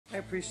I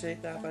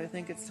appreciate that, but I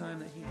think it's time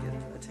that he get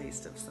a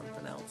taste of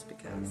something else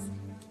because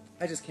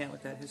I just can't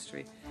with that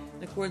history.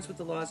 In accordance with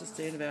the laws of the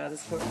state of Nevada,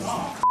 this court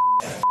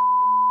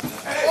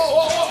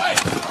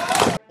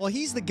Well,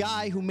 he's the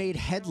guy who made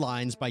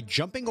headlines by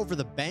jumping over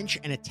the bench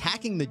and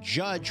attacking the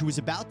judge who was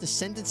about to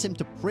sentence him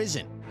to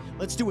prison.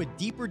 Let's do a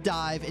deeper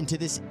dive into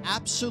this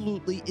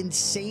absolutely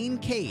insane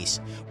case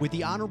with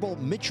the Honorable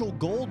Mitchell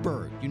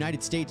Goldberg,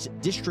 United States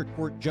District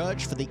Court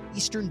Judge for the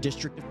Eastern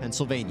District of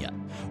Pennsylvania.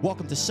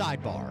 Welcome to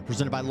Sidebar,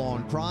 presented by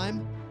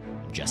Law&Crime.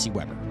 I'm Jesse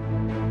Weber.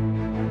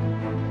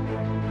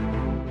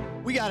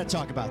 We got to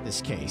talk about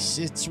this case.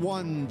 It's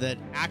one that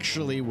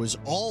actually was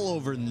all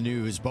over the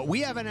news, but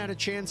we haven't had a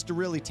chance to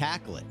really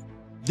tackle it.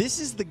 This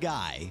is the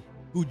guy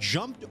who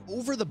jumped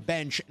over the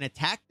bench and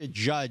attacked a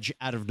judge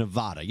out of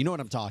Nevada. You know what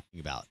I'm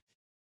talking about.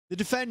 The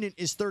defendant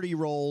is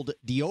 30-year-old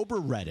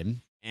Deobra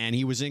Redden, and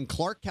he was in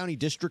Clark County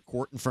District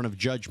Court in front of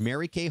Judge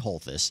Mary Kay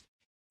Holthus.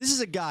 This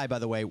is a guy, by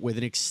the way, with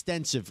an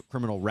extensive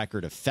criminal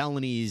record of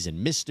felonies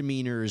and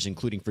misdemeanors,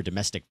 including for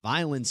domestic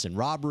violence and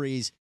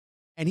robberies.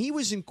 And he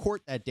was in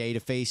court that day to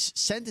face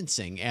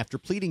sentencing after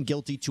pleading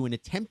guilty to an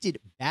attempted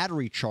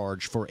battery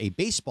charge for a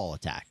baseball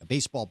attack, a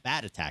baseball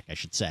bat attack, I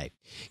should say.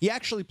 He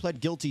actually pled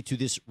guilty to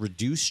this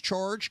reduced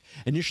charge.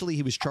 Initially,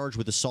 he was charged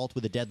with assault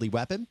with a deadly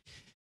weapon.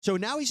 So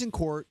now he's in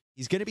court.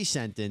 He's going to be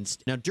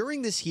sentenced. Now,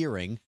 during this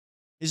hearing,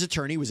 his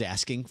attorney was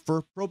asking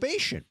for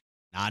probation,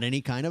 not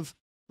any kind of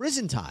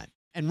prison time.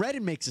 And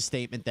Redden makes a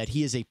statement that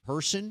he is a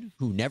person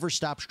who never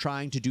stops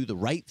trying to do the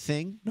right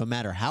thing, no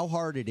matter how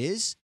hard it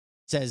is.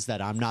 Says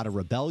that I'm not a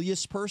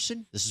rebellious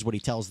person. This is what he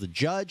tells the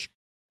judge.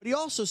 But he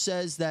also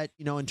says that,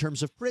 you know, in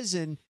terms of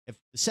prison, if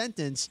the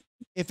sentence,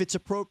 if it's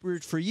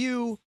appropriate for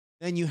you,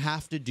 then you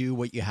have to do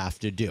what you have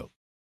to do.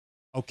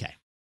 Okay.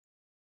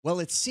 Well,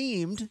 it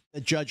seemed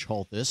that Judge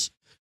Holthus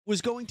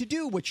was going to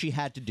do what she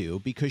had to do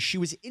because she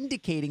was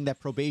indicating that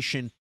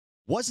probation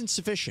wasn't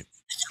sufficient.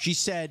 She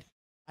said,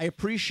 I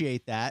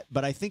appreciate that,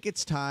 but I think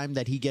it's time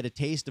that he get a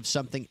taste of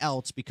something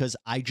else because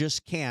I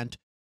just can't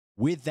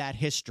with that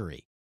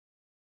history.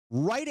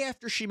 Right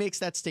after she makes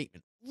that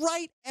statement,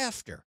 right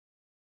after,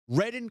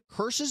 Redden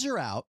curses her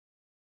out,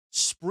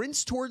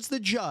 sprints towards the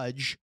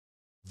judge,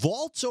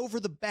 vaults over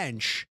the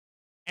bench,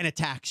 and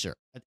attacks her.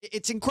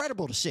 It's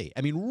incredible to see.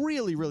 I mean,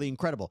 really, really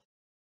incredible.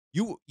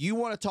 You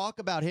want to talk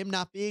about him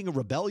not being a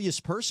rebellious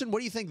person? What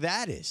do you think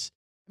that is?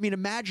 I mean,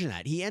 imagine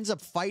that. He ends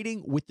up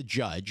fighting with the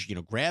judge, you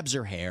know, grabs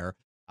her hair.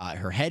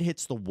 Her head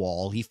hits the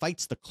wall. He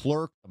fights the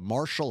clerk, the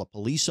marshal, a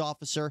police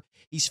officer.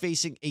 He's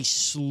facing a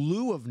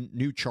slew of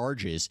new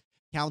charges.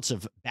 Counts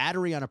of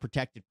battery on a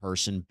protected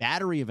person,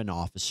 battery of an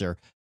officer,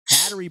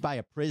 battery by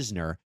a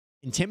prisoner,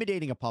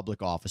 intimidating a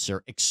public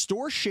officer,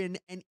 extortion,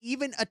 and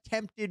even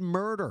attempted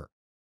murder.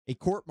 A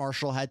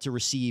court-martial had to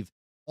receive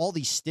all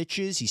these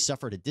stitches. He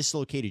suffered a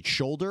dislocated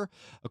shoulder.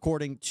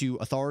 According to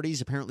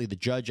authorities, apparently the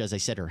judge, as I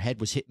said, her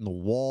head was hitting the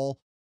wall.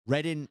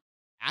 Redden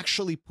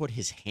actually put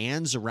his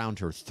hands around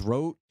her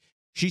throat.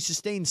 She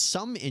sustained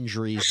some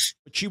injuries,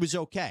 but she was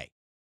okay.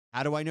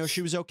 How do I know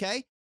she was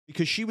okay?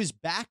 Because she was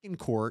back in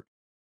court,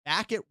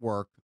 back at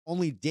work,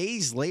 only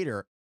days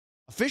later,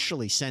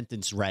 officially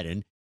sentenced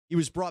Redden. He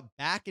was brought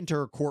back into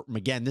her courtroom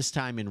again, this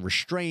time in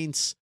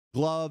restraints,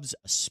 gloves,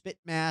 a spit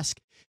mask.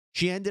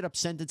 She ended up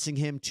sentencing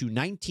him to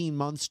 19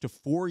 months to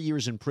 4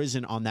 years in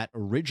prison on that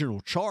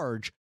original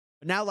charge.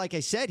 But now, like I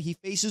said, he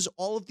faces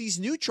all of these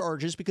new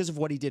charges because of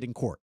what he did in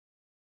court.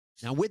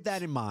 Now, with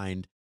that in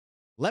mind,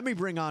 let me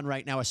bring on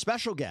right now a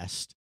special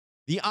guest,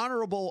 the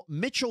Honorable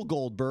Mitchell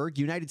Goldberg,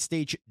 United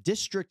States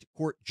District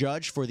Court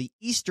Judge for the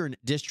Eastern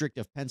District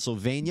of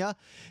Pennsylvania.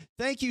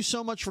 Thank you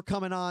so much for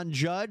coming on,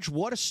 Judge.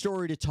 What a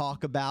story to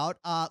talk about.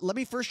 Let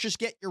me first just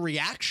get your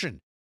reaction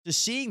to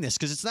seeing this,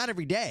 because it's not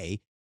every day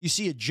you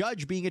see a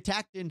judge being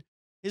attacked in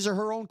his or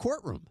her own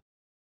courtroom.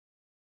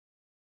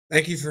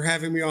 Thank you for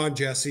having me on,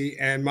 Jesse.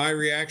 And my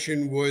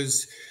reaction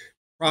was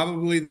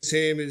probably the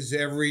same as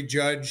every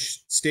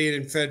judge, state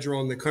and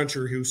federal in the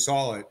country who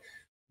saw it.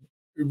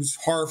 It was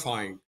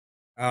horrifying.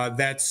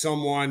 That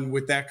someone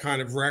with that kind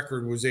of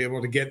record was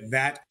able to get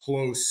that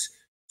close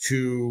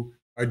to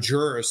a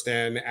jurist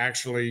and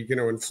actually, you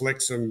know,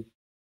 inflict some,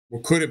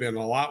 what could have been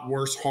a lot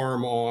worse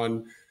harm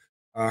on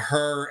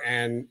her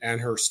and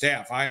her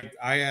staff. I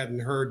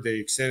hadn't heard the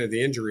extent of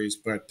the injuries,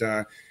 but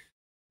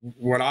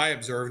what I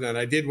observed, and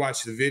I did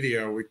watch the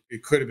video,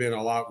 it could have been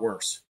a lot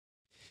worse.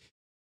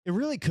 It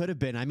really could have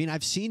been. I mean,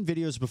 I've seen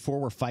videos before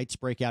where fights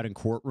break out in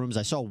courtrooms.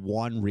 I saw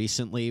one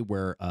recently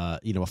where,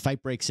 you know, a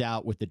fight breaks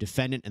out with the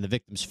defendant and the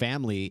victim's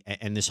family,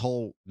 and this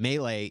whole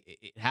melee,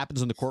 it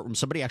happens in the courtroom.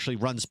 Somebody actually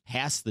runs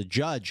past the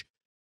judge,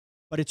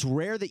 but it's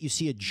rare that you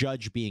see a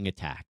judge being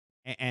attacked,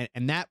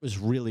 and that was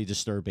really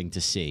disturbing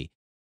to see.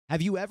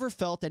 Have you ever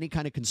felt any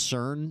kind of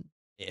concern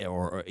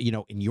or, you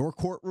know, in your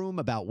courtroom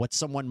about what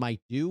someone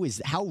might do?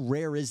 How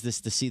rare is this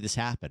to see this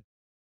happen?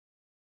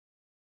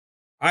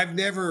 I've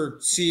never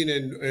seen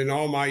in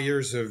all my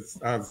years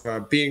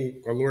of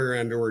being a lawyer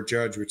and or a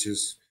judge, which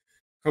is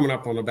coming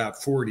up on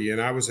about 40, and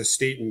I was a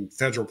state and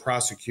federal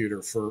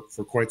prosecutor for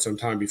quite some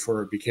time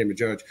before I became a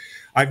judge.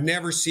 I've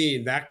never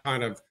seen that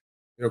kind of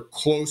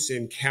close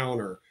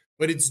encounter.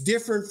 But it's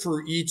different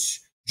for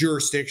each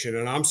jurisdiction,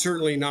 and I'm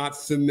certainly not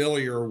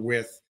familiar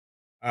with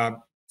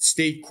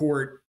state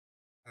court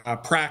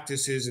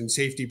practices and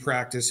safety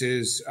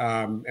practices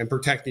and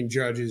protecting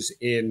judges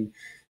in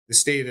the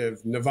state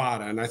of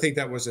Nevada. And I think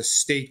that was a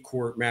state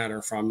court matter,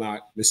 if I'm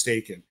not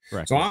mistaken.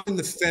 Correct. So I'm in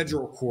the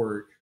federal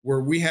court,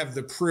 where we have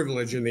the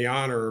privilege and the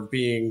honor of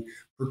being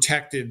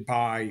protected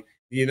by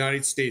the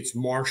United States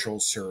Marshal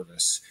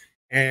Service.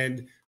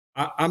 And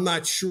I'm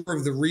not sure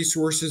of the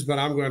resources, but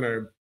I'm going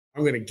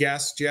to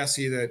guess,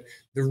 Jesse, that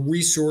the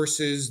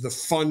resources, the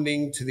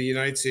funding to the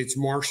United States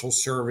Marshal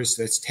Service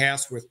that's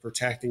tasked with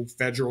protecting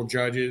federal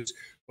judges,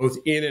 both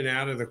in and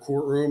out of the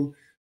courtroom,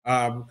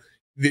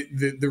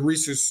 the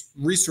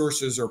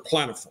resources are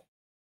plentiful.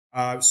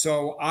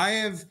 So I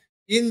have,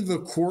 in the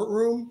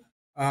courtroom,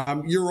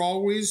 you're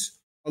always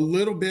a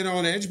little bit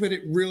on edge, but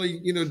it really,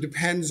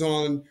 depends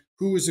on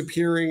who is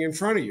appearing in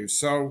front of you.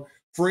 So,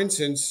 for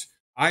instance,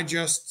 I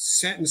just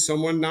sentenced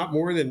someone not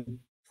more than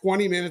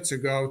 20 minutes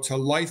ago to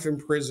life in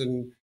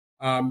prison,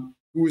 who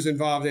was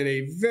involved in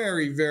a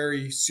very,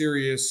 very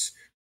serious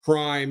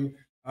crime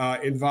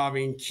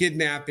involving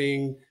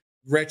kidnapping,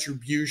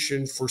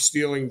 retribution for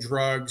stealing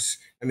drugs,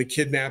 and the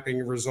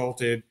kidnapping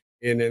resulted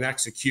in an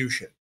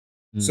execution.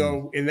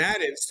 So in that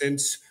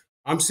instance,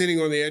 I'm sitting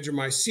on the edge of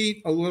my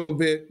seat a little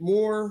bit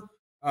more.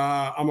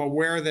 I'm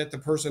aware that the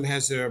person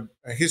has a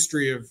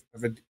history of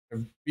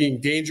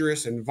being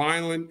dangerous and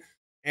violent.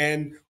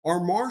 And our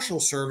Marshal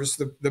Service,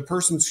 the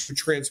persons who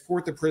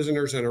transport the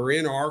prisoners and are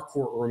in our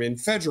courtroom in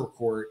federal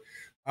court,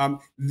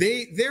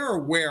 they're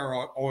aware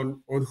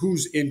on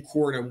who's in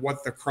court and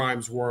what the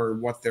crimes were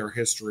and what their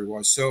history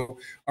was. So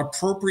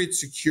appropriate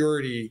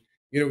security,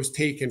 is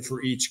taken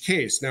for each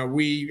case. Now,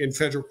 we in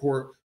federal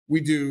court,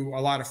 we do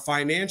a lot of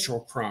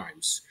financial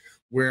crimes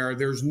where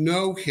there's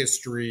no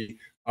history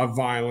of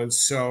violence.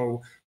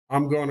 So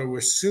I'm going to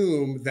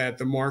assume that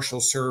the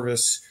Marshal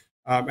Service,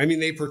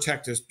 they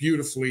protect us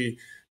beautifully,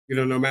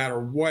 no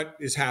matter what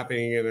is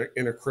happening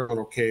in a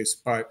criminal case.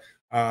 But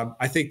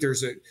I think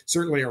there's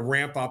certainly a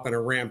ramp up and a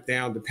ramp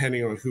down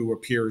depending on who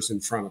appears in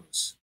front of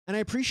us. And I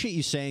appreciate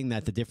you saying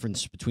that the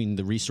difference between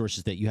the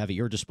resources that you have at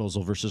your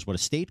disposal versus what a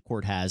state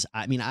court has.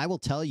 I will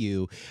tell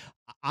you,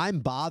 I'm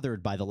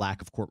bothered by the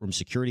lack of courtroom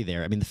security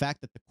there. The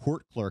fact that the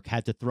court clerk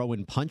had to throw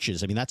in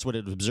punches, that's what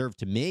it observed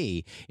to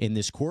me in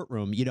this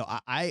courtroom.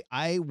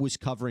 I was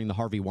covering the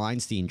Harvey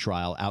Weinstein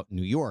trial out in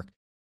New York.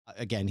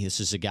 Again, this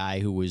is a guy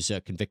who was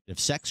convicted of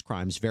sex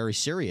crimes, very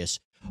serious,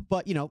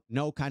 but,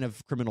 no kind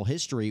of criminal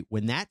history.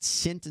 When the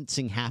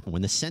sentencing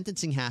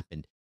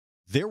happened,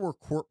 there were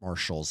court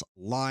marshals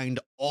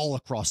lined all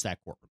across that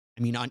courtroom.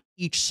 On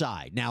each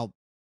side. Now,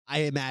 I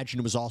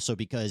imagine it was also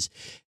because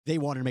they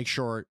wanted to make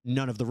sure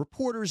none of the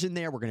reporters in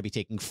there were going to be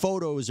taking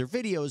photos or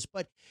videos.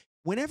 But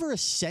whenever a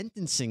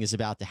sentencing is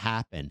about to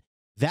happen,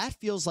 that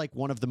feels like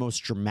one of the most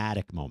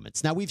dramatic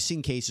moments. Now, we've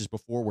seen cases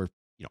before where,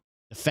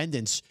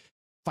 defendants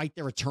fight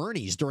their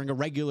attorneys during a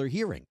regular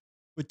hearing.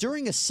 But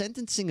during a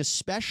sentencing,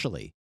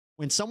 especially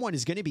when someone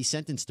is going to be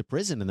sentenced to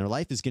prison and their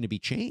life is going to be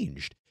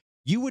changed,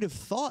 you would have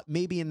thought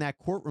maybe in that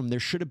courtroom there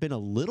should have been a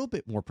little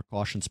bit more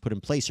precautions put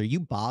in place. Are you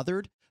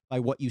bothered by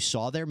what you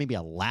saw there? Maybe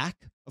a lack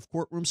of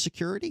courtroom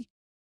security?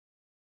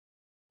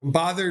 I'm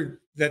bothered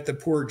that the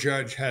poor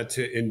judge had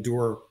to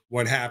endure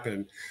what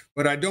happened,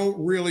 but I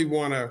don't really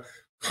want to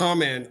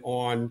comment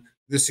on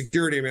the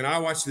security. I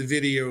watched the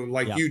video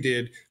like you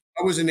did.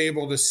 I wasn't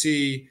able to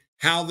see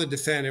how the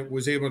defendant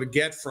was able to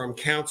get from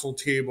counsel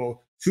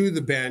table to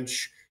the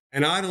bench.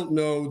 And I don't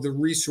know the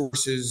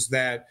resources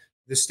that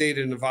the state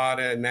of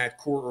Nevada and that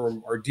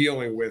courtroom are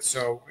dealing with.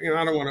 So,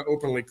 I don't want to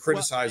openly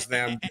criticize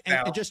them.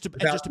 And just to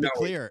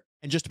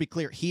be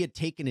clear, he had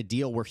taken a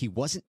deal where he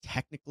wasn't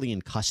technically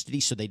in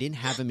custody, so they didn't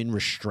have him in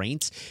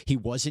restraints. He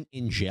wasn't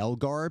in jail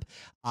garb.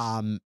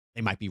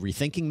 They might be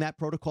rethinking that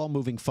protocol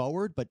moving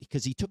forward, but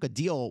because he took a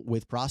deal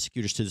with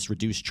prosecutors to this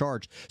reduced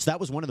charge. So that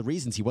was one of the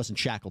reasons he wasn't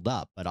shackled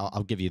up. But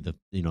I'll give you the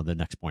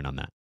next point on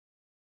that.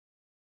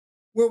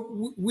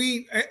 Well,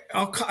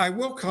 I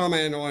will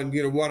comment on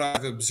what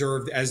I've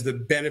observed as the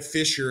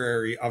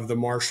beneficiary of the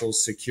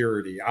marshal's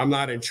security. I'm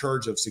not in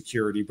charge of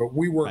security, but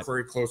we work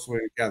very closely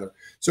together.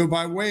 So,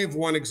 by way of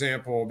one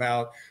example,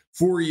 about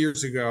 4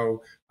 years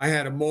ago, I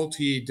had a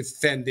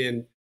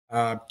multi-defendant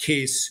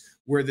case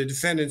where the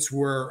defendants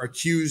were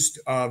accused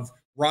of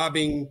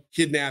robbing,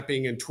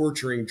 kidnapping, and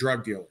torturing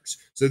drug dealers.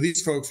 So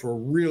these folks were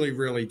really,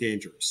 really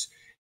dangerous,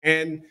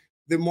 and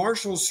the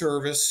Marshals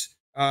Service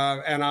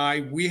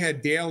and we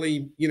had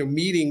daily,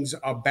 meetings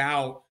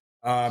about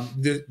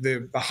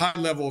the high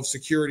level of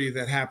security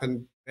that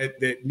happened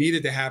that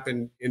needed to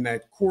happen in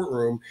that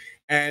courtroom,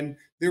 and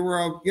there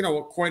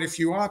were quite a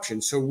few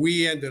options. So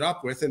we ended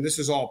up with, and this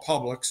is all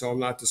public, so I'm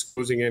not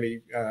disclosing any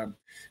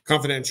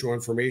confidential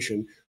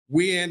information.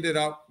 We ended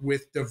up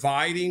with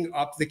dividing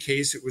up the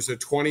case. It was a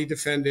 20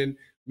 defendant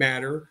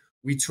matter.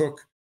 We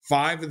took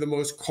 5 of the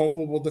most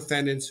culpable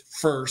defendants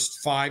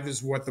first. 5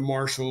 is what the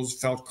marshals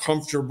felt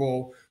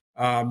comfortable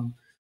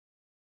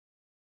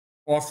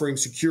offering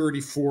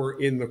security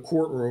for in the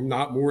courtroom,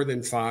 not more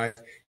than 5.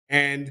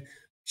 and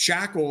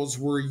shackles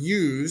were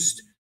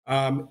used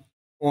on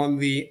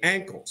the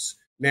ankles.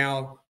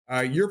 Now,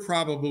 you're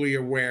probably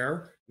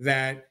aware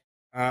that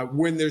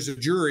when there's a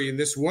jury, and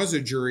this was a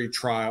jury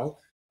trial,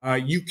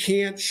 you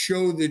can't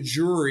show the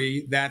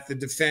jury that the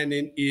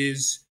defendant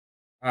is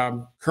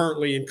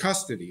currently in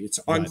custody. It's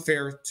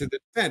unfair to the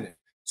defendant.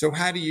 So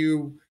how do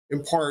you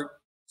impart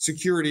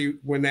security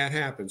when that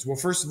happens? Well,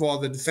 first of all,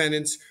 the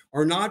defendants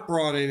are not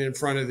brought in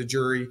front of the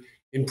jury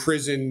in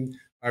prison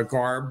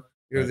garb,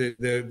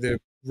 the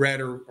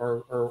red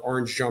or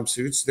orange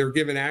jumpsuits. They're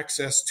given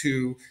access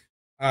to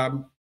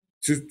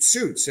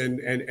suits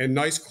and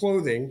nice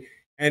clothing.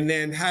 And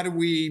then how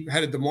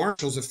did the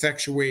marshals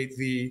effectuate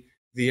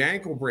the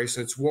ankle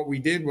bracelets? What we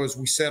did was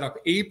we set up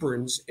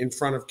aprons in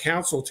front of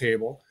counsel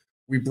table.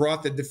 We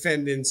brought the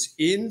defendants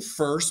in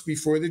first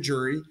before the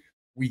jury.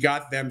 We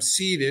got them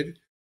seated.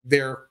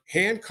 Their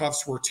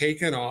handcuffs were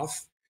taken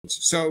off.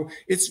 So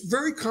it's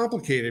very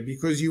complicated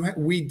because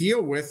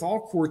all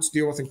courts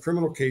deal with in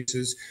criminal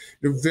cases,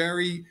 they're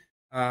very,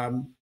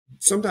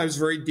 sometimes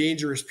very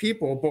dangerous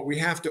people, but we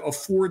have to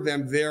afford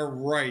them their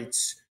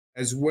rights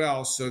as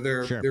well, so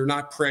they're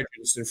not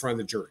prejudiced in front of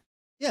the jury.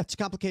 Yeah, it's a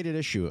complicated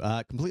issue.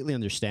 Completely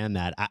understand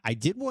that. I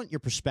did want your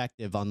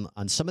perspective on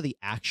some of the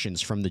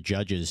actions from the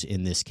judges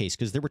in this case,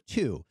 because there were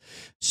two.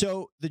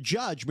 So the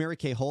judge, Mary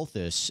Kay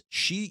Holthus,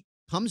 she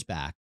comes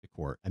back to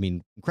court. I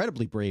mean,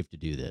 incredibly brave to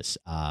do this,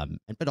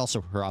 but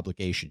also her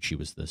obligation. She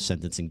was the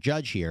sentencing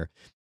judge here.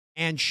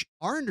 And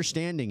our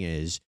understanding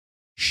is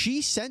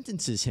she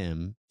sentences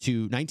him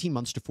to 19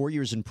 months to 4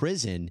 years in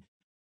prison,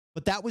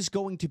 but that was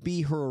going to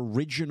be her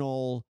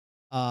original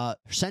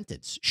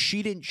sentence.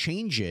 She didn't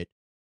change it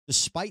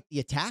despite the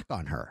attack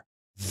on her.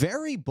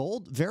 Very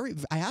bold,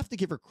 I have to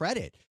give her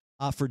credit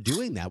for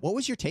doing that. What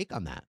was your take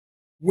on that?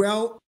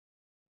 Well,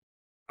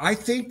 I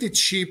think that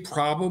she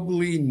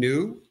probably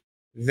knew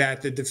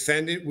that the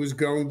defendant was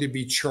going to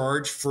be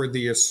charged for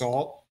the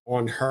assault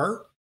on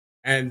her,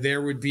 and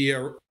there would be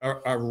a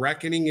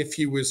reckoning if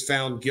he was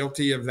found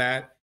guilty of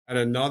that at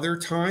another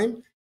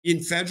time. In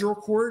federal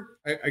court,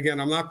 again,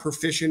 I'm not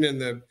proficient in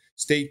the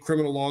state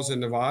criminal laws in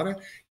Nevada.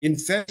 In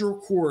federal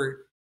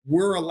court,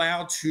 we're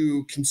allowed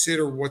to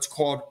consider what's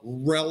called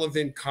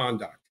relevant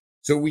conduct.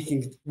 So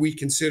we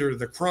consider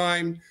the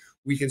crime,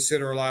 we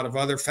consider a lot of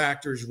other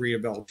factors,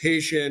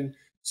 rehabilitation,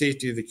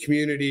 safety of the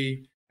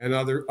community, and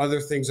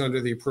other things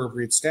under the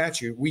appropriate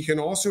statute. We can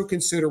also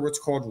consider what's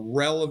called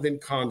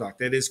relevant conduct.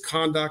 That is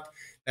conduct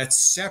that's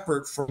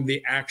separate from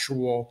the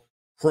actual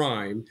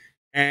crime.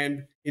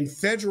 And in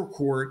federal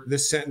court, the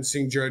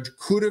sentencing judge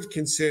could have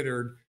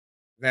considered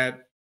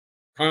that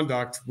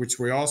conduct, which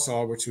we all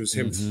saw, which was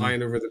him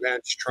flying over the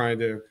bench trying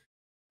to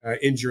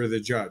injure the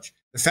judge.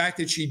 The fact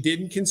that she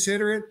didn't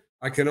consider it,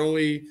 I can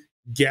only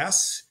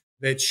guess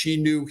that she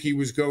knew he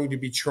was going to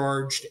be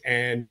charged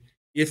and,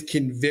 if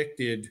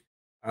convicted,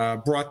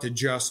 brought to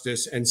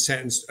justice and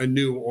sentenced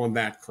anew on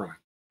that crime.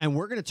 And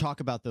we're going to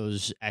talk about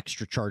those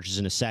extra charges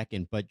in a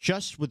second, but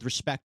just with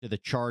respect to the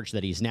charge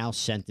that he's now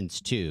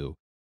sentenced to,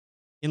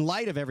 in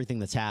light of everything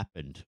that's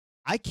happened,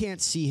 I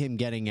can't see him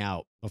getting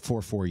out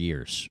before 4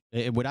 years.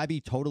 Would I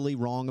be totally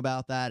wrong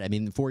about that? I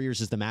mean, 4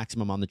 years is the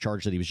maximum on the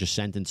charge that he was just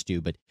sentenced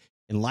to. But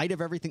in light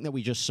of everything that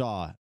we just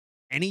saw,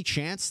 any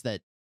chance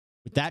that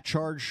with that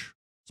charge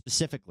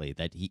specifically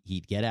that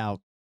he'd get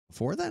out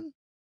before then?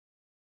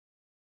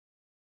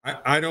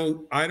 I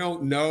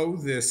don't know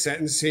the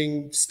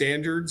sentencing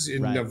standards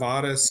in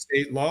Nevada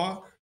state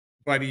law,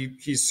 but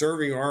he's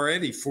serving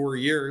already 4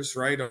 years,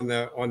 right, on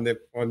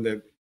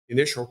the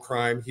initial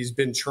crime. He's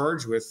been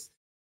charged with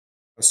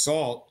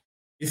assault.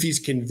 If he's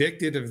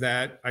convicted of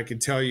that, I could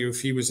tell you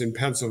if he was in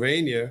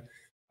Pennsylvania,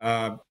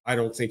 I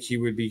don't think he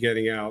would be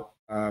getting out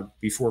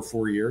before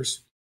 4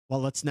 years.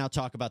 Well, let's now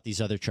talk about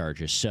these other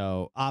charges.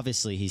 So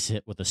obviously he's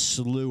hit with a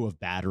slew of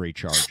battery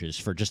charges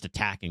for just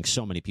attacking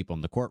so many people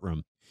in the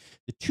courtroom.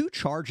 The two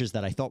charges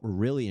that I thought were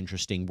really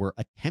interesting were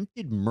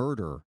attempted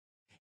murder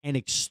and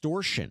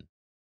extortion.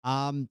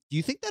 Do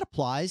you think that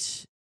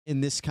applies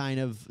in this kind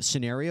of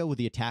scenario with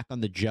the attack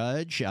on the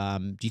judge?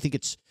 Do you think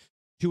it's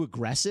too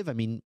aggressive? I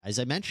mean, as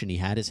I mentioned, he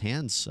had his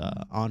hands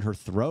on her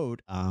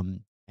throat.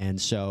 And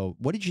so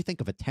what did you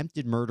think of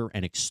attempted murder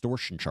and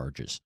extortion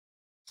charges?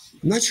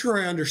 I'm not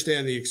sure I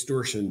understand the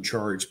extortion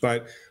charge,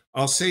 but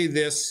I'll say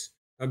this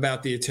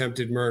about the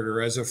attempted murder.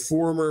 As a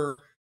former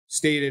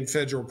state and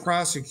federal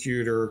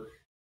prosecutor,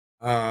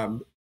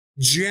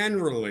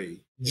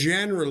 generally,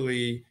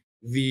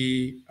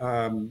 the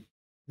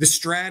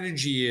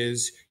strategy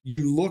is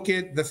you look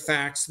at the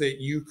facts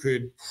that you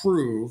could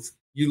prove,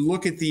 you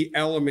look at the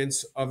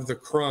elements of the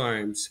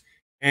crimes,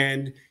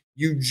 and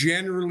you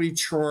generally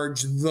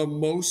charge the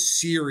most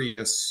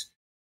serious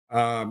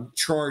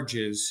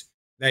charges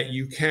that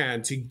you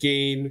can to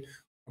gain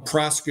a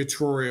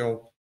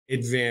prosecutorial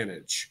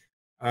advantage.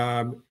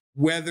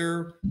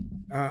 Whether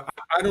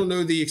I don't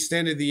know the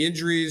extent of the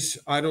injuries.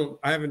 I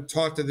haven't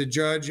talked to the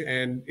judge,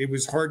 and it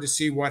was hard to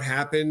see what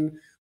happened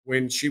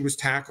when she was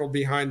tackled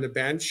behind the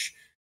bench.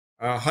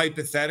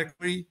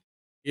 Hypothetically,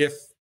 if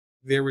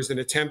there was an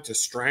attempt to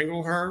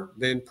strangle her,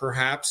 then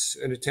perhaps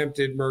an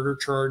attempted murder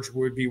charge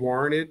would be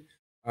warranted.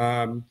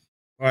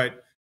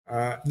 But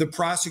the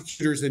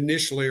prosecutors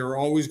initially are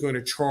always going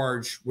to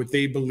charge what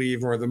they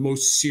believe are the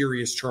most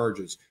serious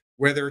charges.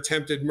 Whether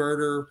attempted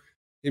murder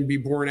can be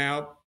borne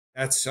out,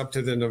 that's up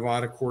to the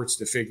Nevada courts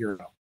to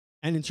figure out.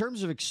 And in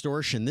terms of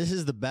extortion, this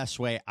is the best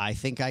way I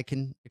think I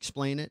can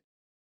explain it,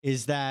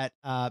 is that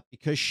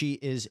because she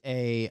is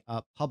a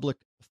public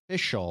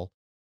official,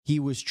 he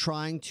was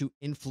trying to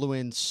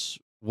influence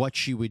what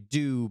she would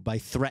do by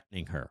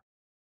threatening her.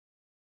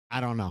 I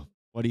don't know.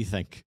 What do you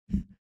think?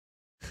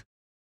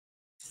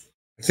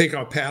 I think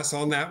I'll pass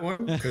on that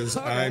one because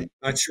I'm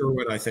not sure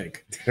what I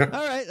think. All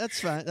right,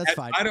 that's fine. That's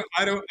fine.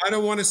 I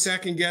don't want to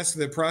second guess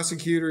the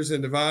prosecutors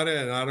in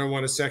Nevada, and I don't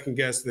want to second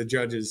guess the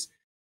judges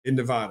in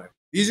Nevada.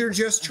 These are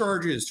just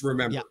charges.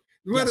 Remember. Yeah.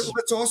 Yes.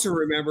 Let's also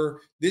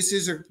remember this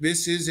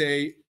is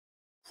a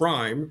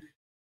crime.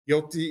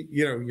 Guilty.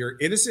 You're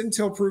innocent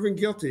until proven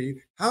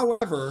guilty.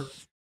 However,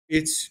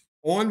 it's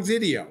on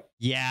video.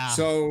 Yeah.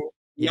 So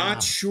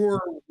not sure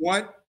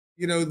what.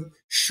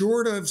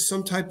 Short of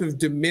some type of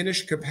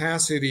diminished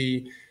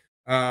capacity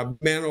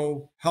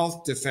mental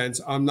health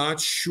defense, I'm not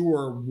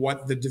sure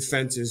what the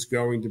defense is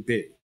going to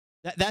be.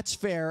 That's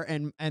fair,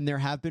 and there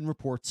have been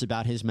reports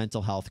about his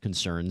mental health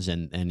concerns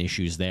and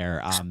issues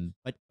there.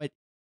 But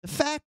the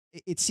fact,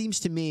 it seems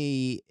to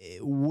me,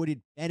 would it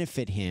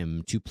benefit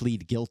him to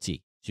plead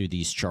guilty to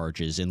these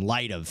charges in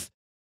light of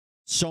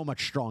so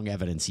much strong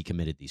evidence he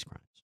committed these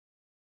crimes?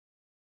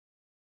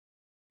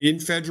 In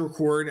federal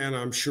court, and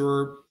I'm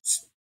sure,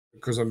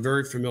 because I'm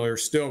very familiar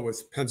still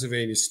with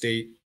Pennsylvania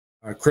state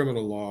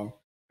criminal law,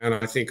 and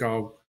I think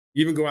I'll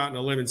even go out on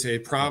a limb and say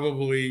it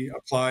probably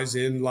applies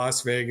in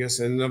Las Vegas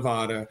and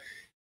Nevada.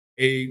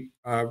 A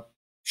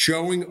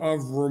showing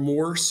of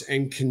remorse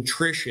and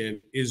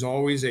contrition is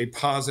always a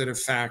positive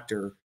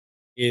factor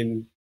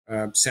in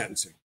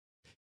sentencing.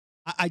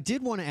 I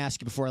did want to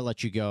ask you before I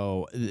let you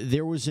go,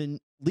 there was a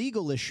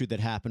legal issue that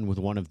happened with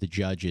one of the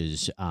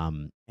judges,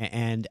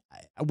 and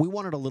we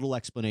wanted a little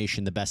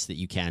explanation, the best that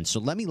you can. So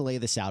let me lay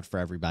this out for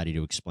everybody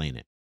to explain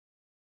it.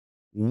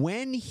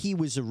 When he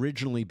was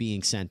originally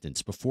being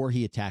sentenced, before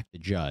he attacked the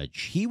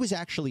judge, he was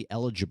actually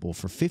eligible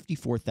for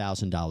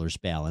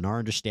 $54,000 bail. And our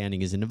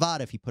understanding is in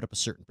Nevada, if he put up a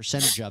certain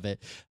percentage of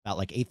it, about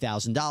like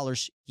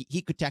 $8,000,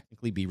 he could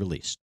technically be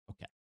released.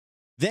 Okay.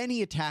 Then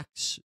he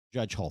attacks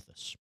Judge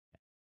Holthus.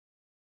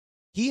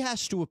 He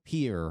has to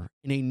appear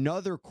in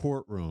another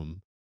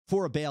courtroom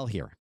for a bail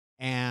hearing.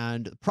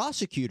 And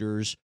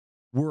prosecutors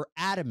were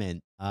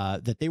adamant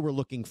that they were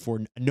looking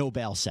for no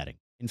bail setting.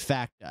 In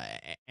fact,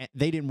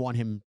 they didn't want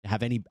him to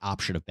have any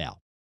option of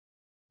bail.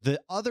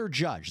 The other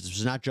judge, this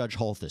was not Judge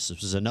Holthus,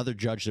 this was another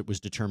judge that was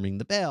determining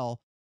the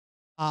bail.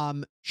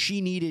 What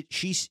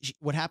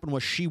happened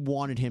was she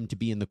wanted him to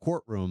be in the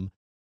courtroom,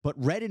 but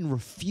Redden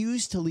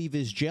refused to leave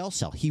his jail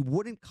cell. He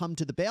wouldn't come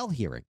to the bail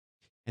hearing.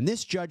 And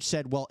this judge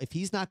said, well, if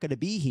he's not going to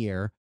be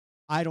here,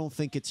 I don't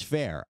think it's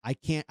fair. I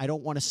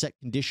don't want to set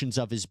conditions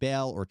of his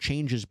bail or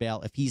change his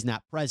bail if he's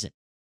not present.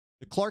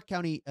 The Clark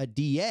County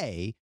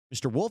DA,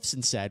 Mr.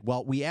 Williamson, said,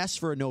 well, we asked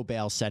for a no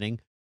bail setting.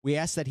 We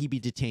asked that he be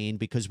detained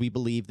because we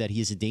believe that he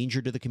is a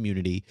danger to the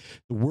community.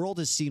 The world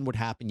has seen what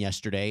happened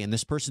yesterday and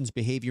this person's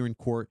behavior in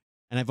court,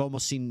 and I've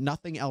almost seen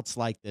nothing else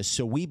like this.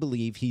 So we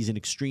believe he's an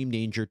extreme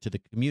danger to the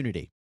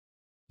community.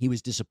 He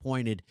was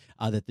disappointed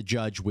that the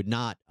judge would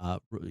not,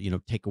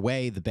 take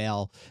away the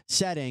bail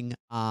setting.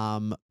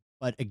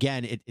 But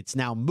again, it's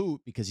now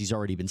moot because he's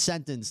already been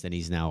sentenced and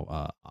he's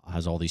now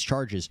has all these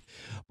charges.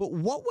 But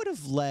what would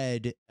have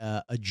led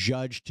a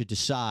judge to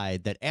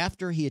decide that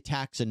after he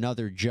attacks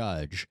another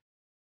judge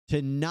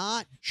to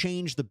not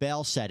change the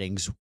bail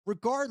settings,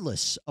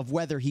 regardless of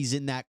whether he's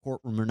in that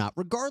courtroom or not,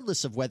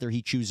 regardless of whether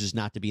he chooses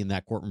not to be in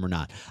that courtroom or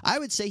not? I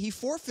would say he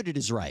forfeited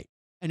his right.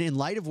 And in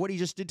light of what he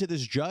just did to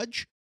this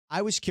judge,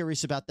 I was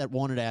curious about that.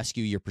 Wanted to ask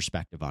you your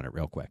perspective on it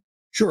real quick.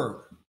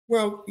 Sure.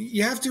 Well,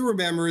 you have to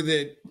remember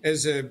that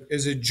as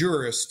a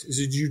jurist, as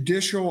a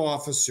judicial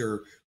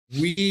officer,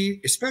 we,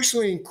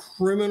 especially in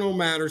criminal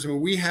matters,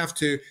 we have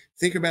to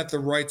think about the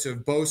rights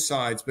of both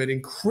sides. But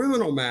in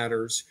criminal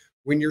matters,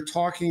 when you're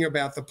talking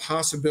about the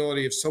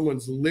possibility of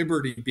someone's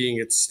liberty being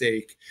at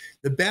stake,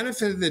 the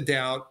benefit of the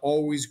doubt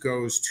always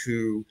goes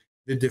to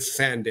the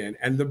defendant,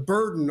 and the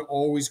burden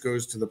always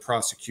goes to the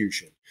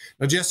prosecution.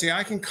 Now, Jesse,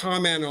 I can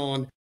comment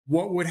on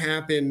what would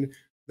happen,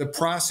 the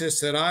process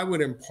that I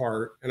would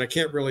impart, and I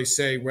can't really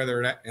say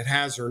whether it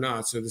has or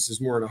not, so this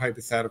is more in a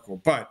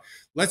hypothetical. But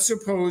let's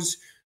suppose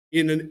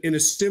in a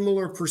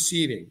similar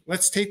proceeding,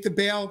 let's take the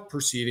bail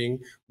proceeding.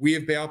 We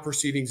have bail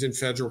proceedings in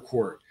federal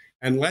court.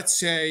 And let's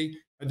say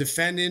a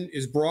defendant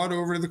is brought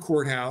over to the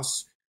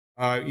courthouse,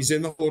 he's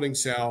in the holding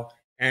cell,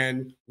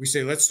 and we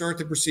say, let's start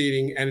the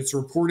proceeding, and it's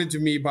reported to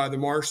me by the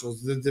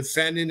marshals, the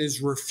defendant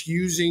is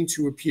refusing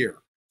to appear.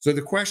 So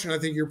the question I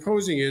think you're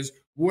posing is,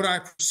 would I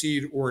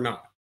proceed or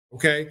not?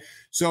 Okay.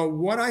 So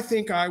what I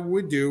think I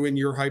would do in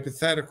your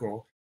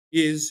hypothetical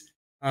is,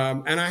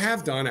 and I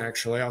have done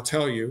actually, I'll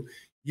tell you,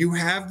 you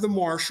have the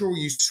marshal,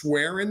 you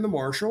swear in the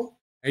marshal,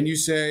 and you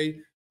say,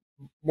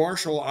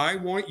 Marshal, I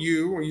want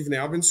you, you've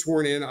now been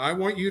sworn in, I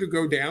want you to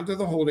go down to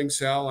the holding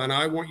cell and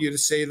I want you to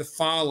say the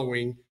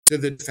following to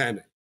the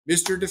defendant.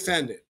 Mr.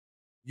 Defendant,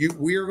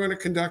 we are going to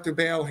conduct a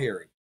bail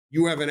hearing.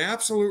 You have an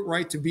absolute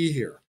right to be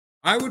here.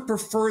 I would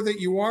prefer that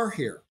you are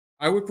here.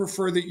 I would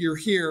prefer that you're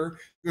here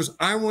because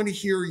I want to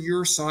hear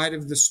your side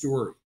of the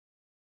story.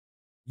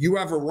 You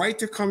have a right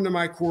to come to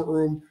my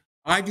courtroom.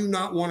 I do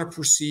not want to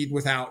proceed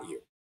without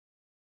you.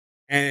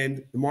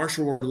 And the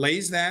marshal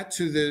relays that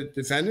to the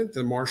defendant.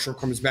 The marshal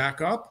comes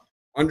back up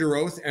under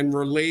oath and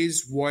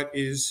relays what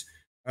is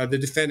the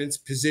defendant's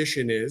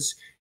position is.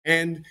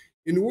 And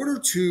in order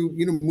to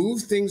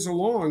move things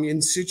along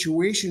in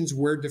situations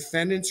where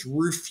defendants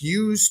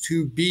refuse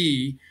to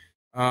be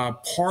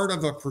part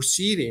of a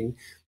proceeding,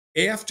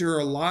 after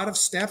a lot of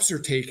steps are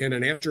taken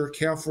and after a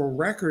careful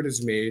record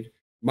is made,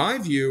 my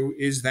view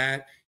is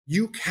that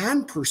you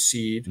can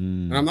proceed.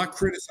 And I'm not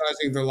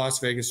criticizing the Las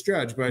Vegas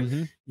judge, but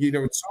at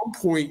some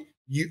point,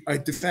 a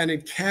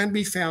defendant can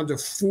be found to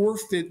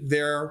forfeit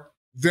their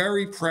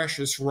very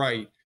precious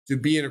right to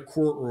be in a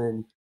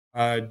courtroom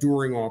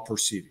during all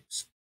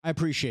proceedings. I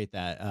appreciate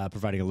that,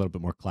 providing a little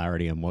bit more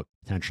clarity on what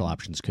potential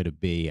options could it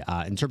be.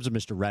 In terms of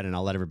Mr. Redden,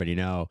 I'll let everybody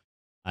know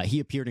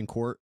he appeared in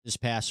court this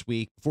past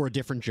week before a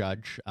different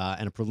judge,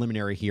 and a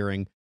preliminary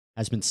hearing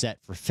has been set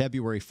for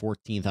February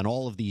 14th on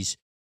all of these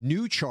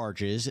new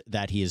charges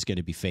that he is going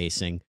to be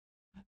facing.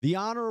 The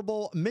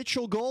Honorable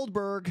Mitchell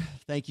Goldberg,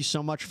 thank you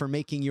so much for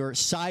making your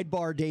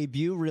Sidebar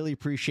debut. Really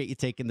appreciate you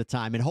taking the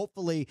time. And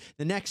hopefully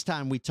the next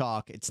time we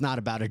talk, it's not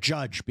about a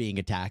judge being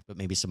attacked, but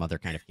maybe some other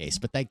kind of case.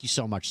 But thank you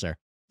so much, sir.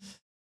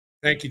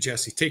 Thank you,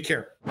 Jesse. Take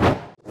care.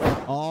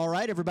 All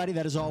right, everybody,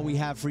 that is all we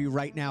have for you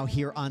right now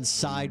here on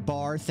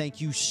Sidebar.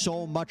 Thank you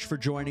so much for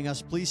joining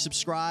us. Please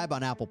subscribe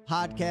on Apple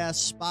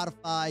Podcasts,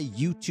 Spotify,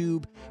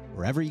 YouTube,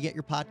 wherever you get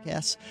your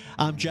podcasts.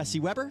 I'm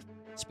Jesse Weber.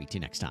 Speak to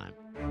you next time.